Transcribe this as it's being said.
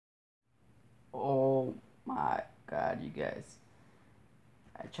bad, you guys.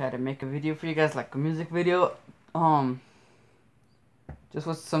 I tried to make a video for you guys, like a music video. Just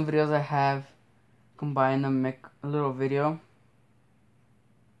with some videos I have, combine them, make a little video.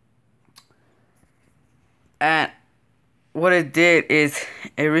 And what it did is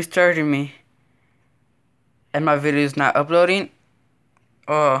it restarted me, and my video is not uploading.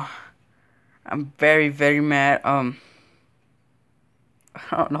 Oh, I'm very mad. I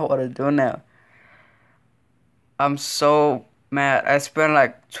don't know what to do now. I'm so mad. I spent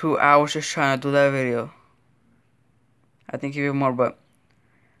like 2 hours just trying to do that video. I think even more, but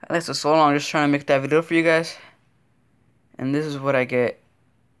I lasted so long just trying to make that video for you guys. And this is what I get.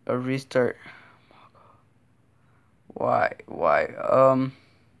 A restart. Why?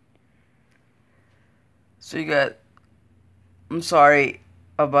 So you guys, I'm sorry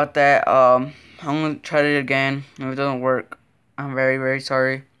about that. I'm gonna try it again. If it doesn't work, I'm very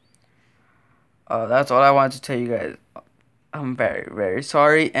sorry. That's all I wanted to tell you guys. I'm very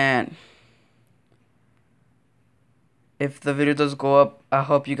sorry, and if the video does go up, I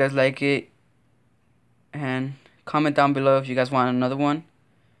hope you guys like it, and comment down below if you guys want another one,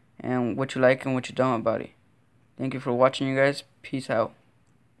 and what you like and what you don't about it. Thank you for watching, you guys. Peace out.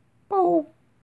 Boo.